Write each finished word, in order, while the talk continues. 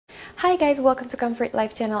Hi guys, welcome to Comfort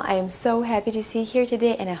Life Channel. I am so happy to see you here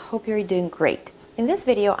today and I hope you're doing great. In this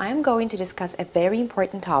video, I'm going to discuss a very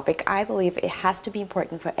important topic. I believe it has to be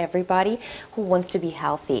important for everybody who wants to be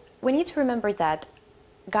healthy. We need to remember that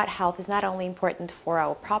gut health is not only important for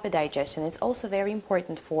our proper digestion, it's also very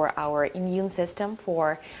important for our immune system,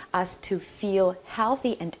 for us to feel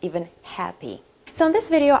healthy and even happy. So in this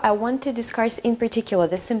video, I want to discuss in particular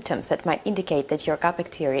the symptoms that might indicate that your gut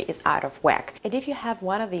bacteria is out of whack. And if you have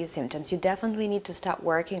one of these symptoms, you definitely need to start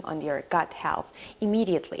working on your gut health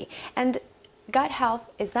immediately. And gut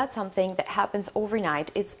health is not something that happens overnight,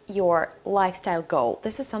 it's your lifestyle goal.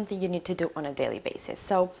 This is something you need to do on a daily basis.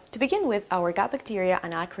 So to begin with, our gut bacteria are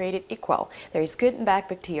not created equal. There is good and bad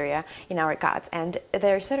bacteria in our guts and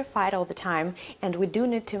they're sort of fight all the time, and we do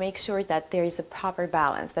need to make sure that there is a proper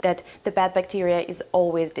balance, that the bad bacteria is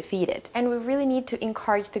always defeated. And we really need to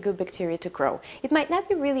encourage the good bacteria to grow. It might not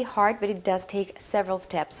be really hard, but it does take several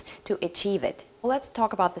steps to achieve it. Let's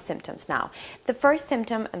talk about the symptoms now. The first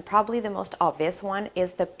symptom, and probably the most obvious one,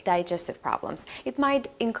 is the digestive problems. It might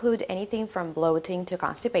include anything from bloating to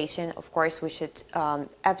constipation. Of course, we should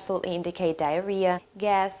absolutely indicate diarrhea,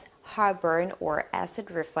 gas, heartburn or acid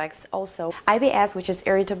reflux, also IBS, which is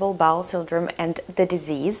irritable bowel syndrome, and the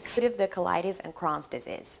disease, the colitis and Crohn's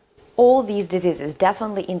disease. All these diseases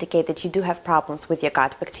definitely indicate that you do have problems with your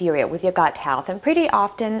gut bacteria, with your gut health. And pretty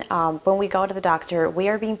often when we go to the doctor, we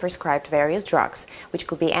are being prescribed various drugs, which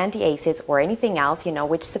could be antacids or anything else,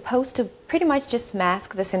 which is supposed to pretty much just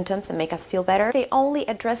mask the symptoms and make us feel better. They only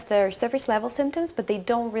address the surface level symptoms, but they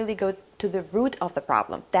don't really go to the root of the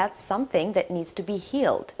problem. That's something that needs to be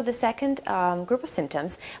healed. So the second group of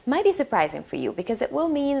symptoms might be surprising for you because it will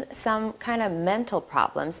mean some kind of mental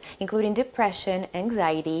problems, including depression,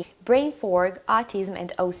 anxiety, brain fog, autism,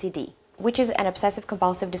 and OCD, which is an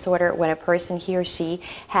obsessive-compulsive disorder when a person, he or she,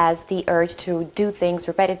 has the urge to do things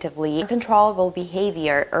repetitively, uncontrollable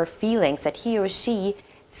behavior or feelings that he or she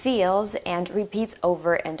feels and repeats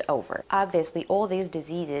over and over. Obviously, all these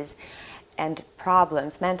diseases and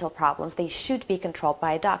problems, mental problems, they should be controlled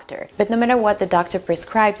by a doctor. But no matter what the doctor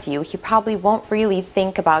prescribes you, he probably won't really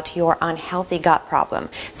think about your unhealthy gut problem.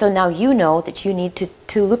 So now you know that you need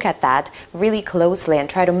to look at that really closely and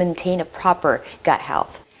try to maintain a proper gut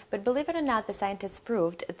health. But believe it or not, the scientists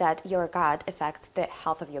proved that your gut affects the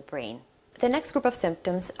health of your brain. The next group of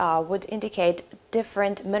symptoms would indicate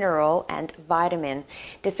different mineral and vitamin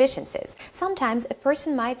deficiencies. Sometimes a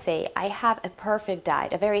person might say, I have a perfect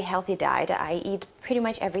diet, a very healthy diet. I eat pretty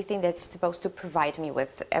much everything that's supposed to provide me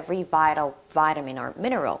with every vital vitamin or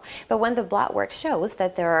mineral. But when the blood work shows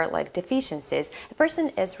that there are deficiencies, the person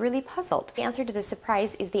is really puzzled. The answer to the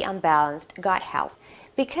surprise is the unbalanced gut health.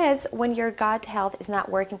 Because when your gut health is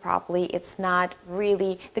not working properly, it's not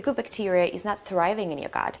really, the good bacteria is not thriving in your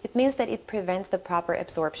gut. It means that it prevents the proper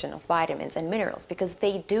absorption of vitamins and minerals because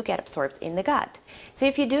they do get absorbed in the gut. So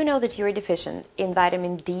if you do know that you're deficient in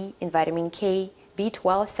vitamin D, in vitamin K,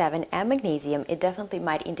 B12, 7, and magnesium, it definitely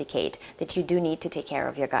might indicate that you do need to take care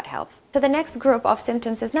of your gut health. So the next group of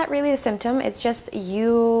symptoms is not really a symptom, it's just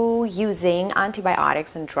you using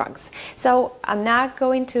antibiotics and drugs. So I'm not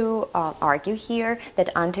going to argue here that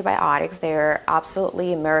antibiotics, they're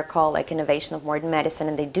absolutely a miracle, like innovation of modern medicine,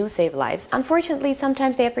 and they do save lives. Unfortunately,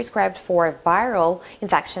 sometimes they are prescribed for viral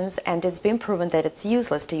infections, and it's been proven that it's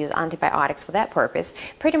useless to use antibiotics for that purpose.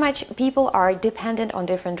 Pretty much people are dependent on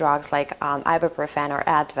different drugs like ibuprofen or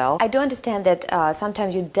Advil. I do understand that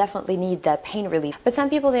sometimes you definitely need that pain relief, but some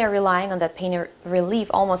people, they are relying on that pain relief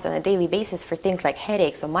almost on a daily basis for things like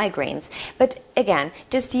headaches or migraines. But again,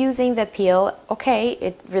 just using the pill, okay,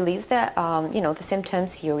 it relieves the the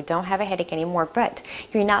symptoms. You don't have a headache anymore, but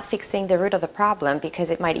you're not fixing the root of the problem because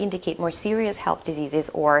it might indicate more serious health diseases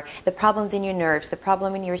or the problems in your nerves, the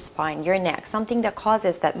problem in your spine, your neck, something that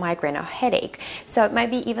causes that migraine or headache. So it might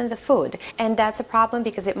be even the food, and that's a problem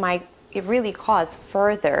because it really cause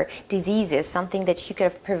further diseases, something that you could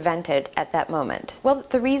have prevented at that moment. Well,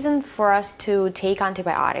 the reason for us to take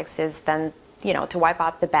antibiotics is then, to wipe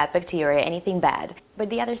out the bad bacteria, anything bad. But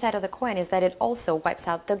the other side of the coin is that it also wipes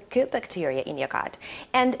out the good bacteria in your gut.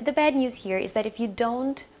 And the bad news here is that if you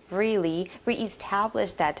don't really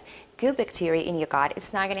re-establish that good bacteria in your gut,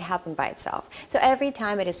 it's not going to happen by itself. So every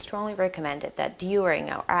time it is strongly recommended that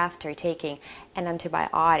during or after taking an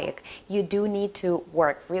antibiotic, you do need to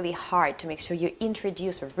work really hard to make sure you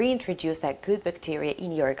introduce or reintroduce that good bacteria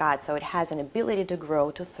in your gut so it has an ability to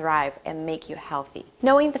grow, to thrive, and make you healthy.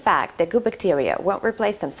 Knowing the fact that good bacteria won't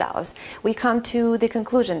replace themselves, we come to the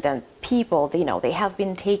conclusion that people, they have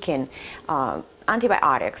been taking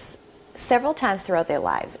antibiotics several times throughout their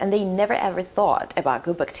lives, and they never ever thought about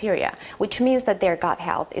good bacteria, which means that their gut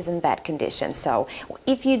health is in bad condition. So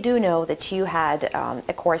if you do know that you had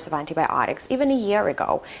a course of antibiotics even a year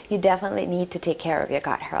ago, you definitely need to take care of your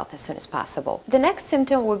gut health as soon as possible. The next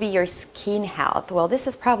symptom will be your skin health. Well, this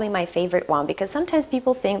is probably my favorite one, because sometimes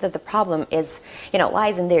people think that the problem is,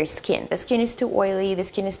 lies in their skin. The skin is too oily, the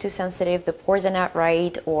skin is too sensitive, the pores are not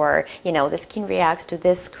right, or, the skin reacts to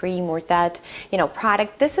this cream or that,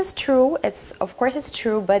 product. This is true. Of course it's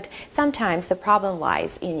true, but sometimes the problem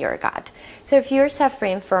lies in your gut. So if you're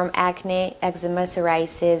suffering from acne, eczema,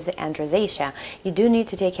 psoriasis, and rosacea, you do need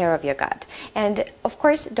to take care of your gut. And of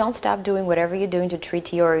course, don't stop doing whatever you're doing to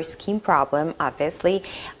treat your skin problem, obviously,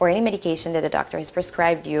 or any medication that the doctor has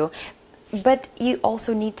prescribed you. But you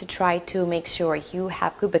also need to try to make sure you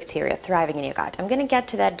have good bacteria thriving in your gut. I'm going to get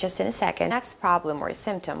to that just in a second. Next problem or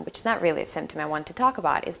symptom, which is not really a symptom I want to talk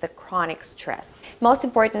about, is the chronic stress. Most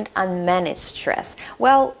important, unmanaged stress.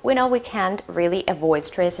 Well, we know we can't really avoid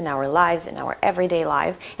stress in our lives, in our everyday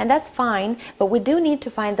life, and that's fine, but we do need to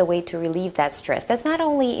find the way to relieve that stress. That's not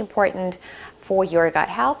only important for your gut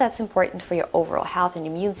health, that's important for your overall health and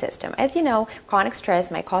immune system. As you know, chronic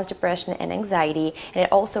stress might cause depression and anxiety, and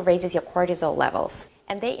it also raises your cortisol levels,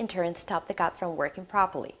 and they in turn stop the gut from working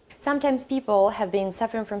properly. Sometimes people have been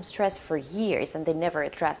suffering from stress for years and they never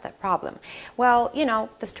address that problem. Well,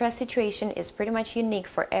 the stress situation is pretty much unique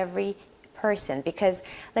for every person, because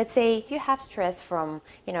let's say you have stress from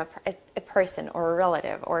a person or a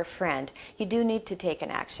relative or a friend, you do need to take an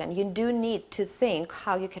action. You do need to think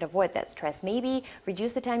how you can avoid that stress. Maybe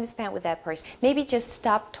reduce the time you spend with that person. Maybe just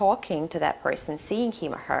stop talking to that person, seeing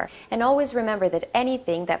him or her. And always remember that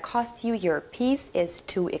anything that costs you your peace is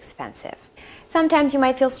too expensive. Sometimes you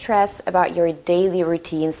might feel stressed about your daily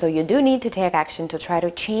routine, so you do need to take action to try to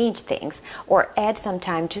change things, or add some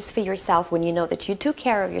time just for yourself when you know that you took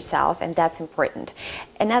care of yourself, and that's important.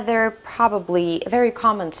 Another probably very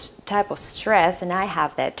common type of stress, and I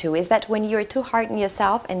have that too, is that when you're too hard on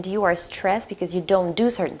yourself and you are stressed because you don't do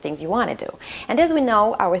certain things you want to do. And as we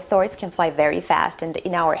know, our thoughts can fly very fast, and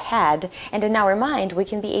in our head and in our mind we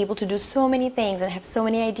can be able to do so many things and have so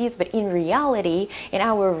many ideas, but in reality, in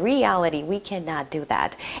our reality, we cannot do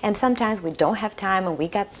that. And sometimes we don't have time and we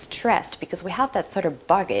get stressed because we have that sort of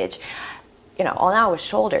baggage on our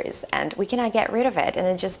shoulders, and we cannot get rid of it, and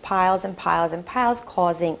it just piles and piles and piles,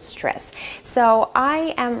 causing stress. So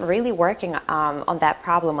I am really working on that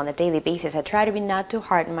problem on a daily basis. I try to be not too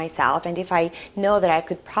hard on myself, and if I know that I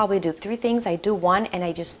could probably do 3 things, I do 1, and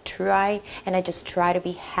I just try to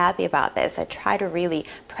be happy about this. I try to really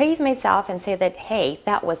praise myself and say that, hey,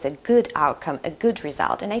 that was a good outcome, a good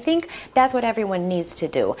result. And I think that's what everyone needs to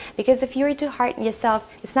do, because if you're too hard on yourself,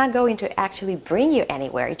 it's not going to actually bring you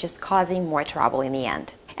anywhere. It's just causing more trouble in the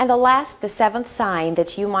end. And the 7th sign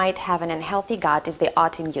that you might have an unhealthy gut is the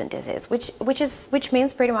autoimmune disease, which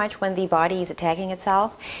means pretty much when the body is attacking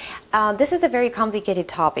itself. This is a very complicated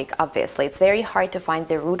topic, obviously. It's very hard to find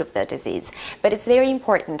the root of the disease, but it's very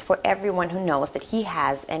important for everyone who knows that he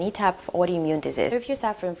has any type of autoimmune disease. So if you're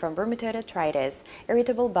suffering from rheumatoid arthritis,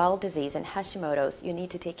 irritable bowel disease, and Hashimoto's, you need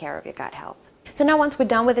to take care of your gut health. So now, once we're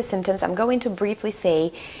done with the symptoms, I'm going to briefly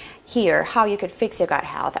say here how you could fix your gut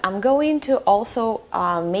health. I'm going to also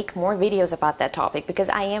make more videos about that topic, because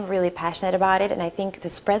I am really passionate about it, and I think to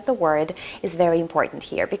spread the word is very important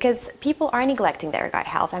here, because people are neglecting their gut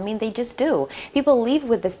health. I mean, they just do. People live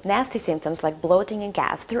with these nasty symptoms like bloating and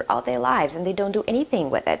gas throughout their lives, and they don't do anything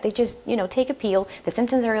with it. They just, take a pill, the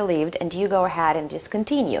symptoms are relieved, and you go ahead and just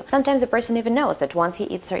continue. Sometimes a person even knows that once he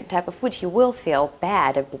eats certain type of food, he will feel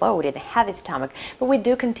bad, bloated, heavy stomach, but we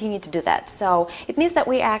do continue to do that. So it means that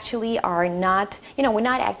we actually are not, we're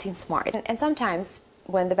not acting smart. And sometimes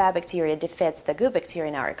when the bad bacteria defeats the good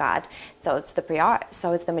bacteria in our gut, so it's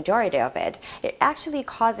the majority of it, it actually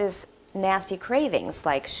causes nasty cravings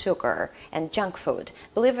like sugar and junk food.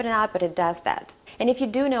 Believe it or not, but it does that. And if you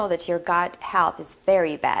do know that your gut health is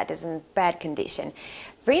very bad, is in bad condition,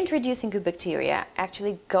 reintroducing good bacteria,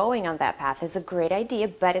 actually going on that path, is a great idea,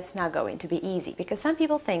 but it's not going to be easy, because some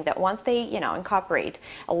people think that once they, incorporate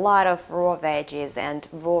a lot of raw veggies and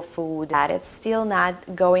raw food, that it's still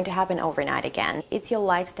not going to happen overnight again. It's your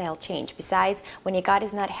lifestyle change. Besides, when your gut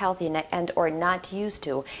is not healthy and or not used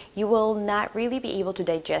to, you will not really be able to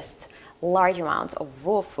digest large amounts of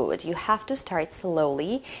raw food. You have to start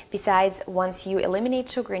slowly. Besides, once you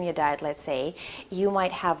eliminate sugar in your diet, let's say, you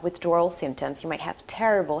might have withdrawal symptoms, you might have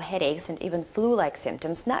terrible headaches and even flu-like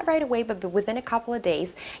symptoms, not right away, but within a couple of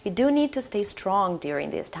days. You do need to stay strong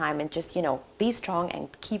during this time and just, be strong and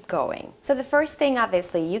keep going. So the first thing,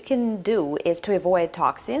 obviously, you can do is to avoid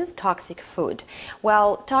toxins, toxic food.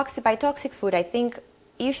 Well, by toxic food, I think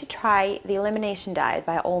you should try the elimination diet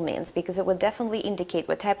by all means, because it will definitely indicate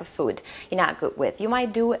what type of food you're not good with. You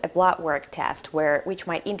might do a blood work test which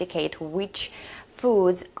might indicate which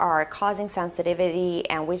foods are causing sensitivity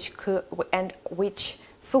and which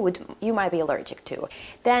food you might be allergic to.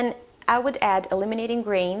 Then I would add eliminating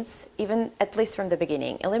grains, even at least from the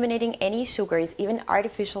beginning, eliminating any sugars, even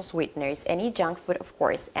artificial sweeteners, any junk food, of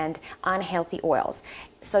course, and unhealthy oils.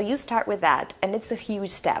 So you start with that, and it's a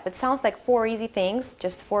huge step. It sounds like 4 easy things,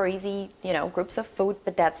 just 4 easy, groups of food,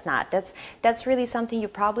 but that's not. That's really something you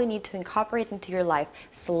probably need to incorporate into your life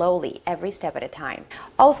slowly, every step at a time.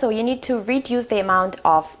 Also, you need to reduce the amount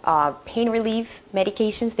of pain relief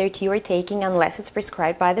medications that you are taking unless it's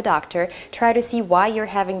prescribed by the doctor. Try to see why you're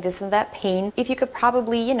having this and that pain. If you could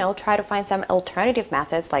probably, try to find some alternative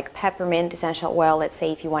methods like peppermint essential oil, let's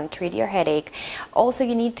say, if you want to treat your headache. Also,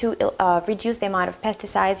 you need to reduce the amount of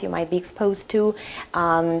pesticides you might be exposed to.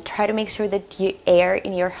 Try to make sure that the air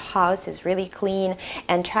in your house is really clean,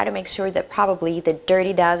 and try to make sure that probably the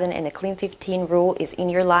dirty dozen and the clean 15 rule is in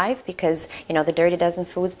your life, because the dirty dozen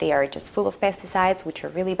foods, they are just full of pesticides, which are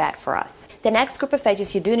really bad for us. The next group of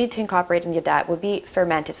veggies you do need to incorporate in your diet would be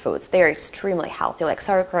fermented foods. They are extremely healthy, like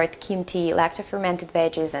sauerkraut, kimchi, lacto-fermented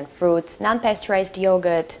veggies and fruits, non-pasteurized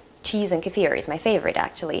yogurt, cheese, and kefir is my favorite,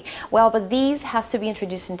 actually. Well, but these has to be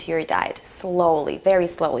introduced into your diet slowly, very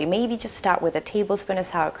slowly. Maybe just start with a tablespoon of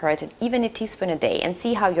sauerkraut and even a teaspoon a day, and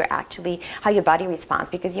see how your body responds,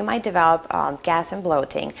 because you might develop gas and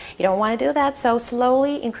bloating. You don't want to do that, so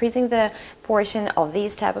slowly increasing the portion of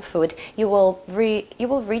these type of food, you will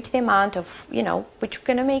reach the amount of which is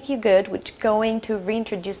going to make you good, which is going to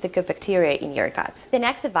reintroduce the good bacteria in your guts. The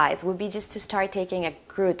next advice would be just to start taking a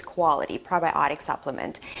good quality probiotic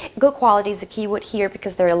supplement. Good quality is the key word here,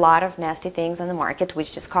 because there are a lot of nasty things on the market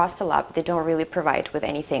which just cost a lot, but they don't really provide with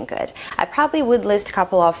anything good. I probably would list a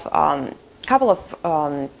couple of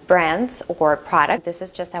brands or products. This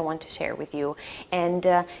is just I want to share with you,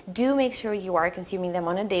 and do make sure you are consuming them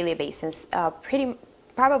on a daily basis.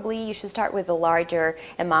 Probably you should start with a larger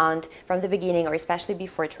amount from the beginning, or especially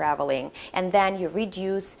before traveling, and then you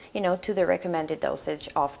reduce to the recommended dosage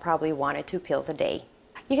of probably 1 or 2 pills a day.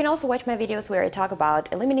 You can also watch my videos where I talk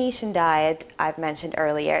about elimination diet I've mentioned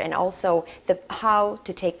earlier, and also how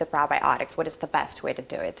to take the probiotics, what is the best way to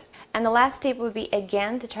do it. And the last tip would be,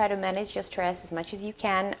 again, to try to manage your stress as much as you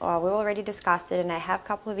can. We already discussed it, and I have a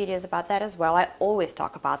couple of videos about that as well. I always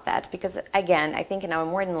talk about that because, again, I think in our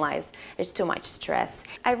modern lives there's too much stress.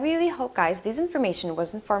 I really hope, guys, this information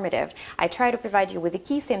was informative. I try to provide you with the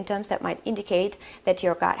key symptoms that might indicate that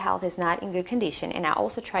your gut health is not in good condition, and I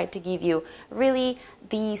also try to give you really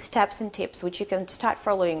the steps and tips which you can start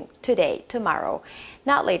following today, tomorrow,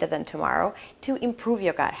 not later than tomorrow, to improve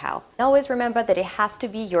your gut health. And always remember that it has to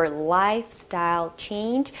be your lifestyle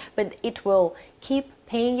change, but it will keep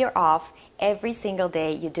paying you off every single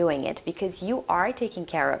day you're doing it, because you are taking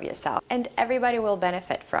care of yourself, and everybody will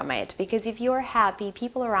benefit from it, because if you're happy,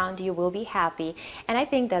 people around you will be happy, and I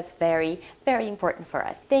think that's very, very important for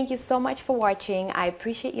us. Thank you so much for watching. I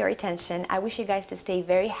appreciate your attention. I wish you guys to stay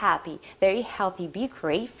very happy, very healthy, be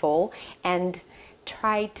grateful, and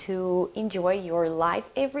try to enjoy your life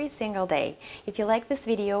every single day. If you like this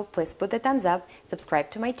video, please put the thumbs up,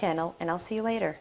 subscribe to my channel, and I'll see you later.